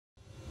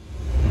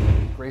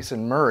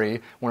Grayson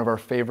Murray, one of our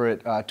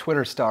favorite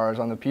Twitter stars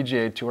on the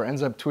PGA Tour,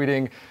 ends up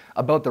tweeting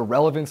about the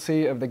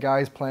relevancy of the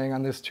guys playing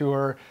on this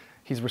tour.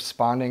 He's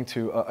responding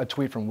to a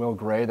tweet from Will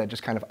Gray that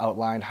just kind of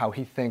outlined how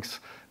he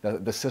thinks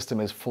the system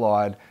is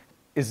flawed.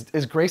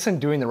 Is Grayson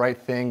doing the right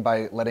thing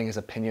by letting his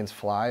opinions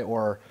fly,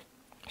 or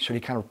should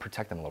he kind of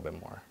protect them a little bit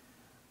more?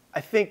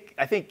 I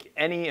think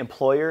any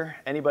employer,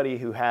 anybody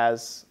who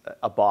has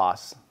a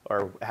boss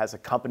or has a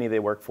company they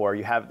work for,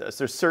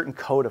 there's a certain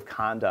code of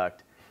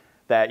conduct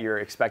that you're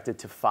expected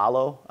to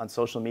follow on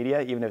social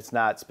media, even if it's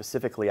not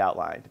specifically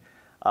outlined.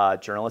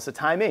 Journalists at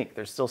Time Inc.,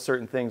 there's still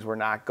certain things we're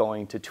not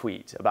going to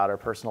tweet about our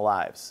personal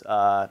lives.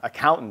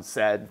 Accountants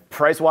said,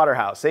 Price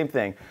Waterhouse, same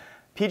thing.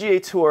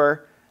 PGA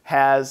Tour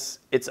has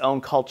its own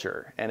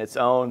culture and its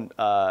own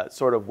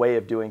sort of way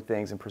of doing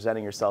things and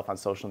presenting yourself on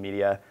social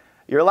media.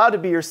 You're allowed to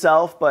be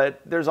yourself,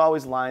 but there's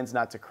always lines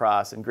not to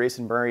cross. And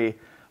Grayson Murray,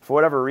 for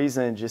whatever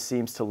reason, just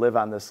seems to live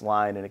on this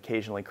line and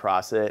occasionally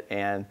cross it.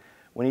 And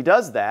when he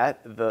does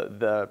that,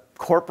 the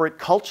corporate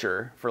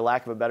culture, for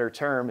lack of a better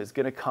term, is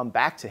going to come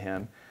back to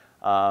him,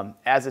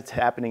 as it's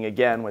happening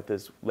again with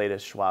this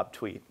latest Schwab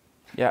tweet.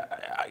 Yeah,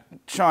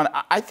 Sean,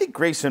 I think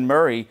Grayson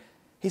Murray,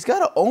 he's got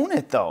to own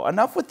it, though.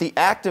 Enough with the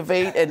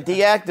activate and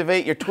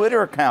deactivate your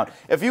Twitter account.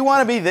 If you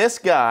want to be this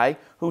guy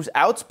who's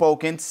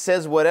outspoken,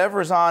 says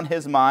whatever's on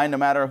his mind, no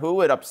matter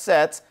who it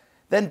upsets,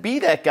 then be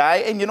that guy.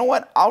 And you know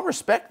what? I'll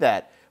respect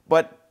that.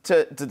 But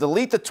to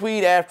delete the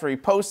tweet after he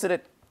posted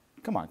it,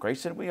 come on,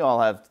 Grayson. We all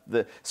have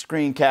the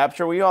screen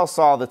capture. We all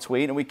saw the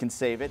tweet, and we can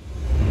save it.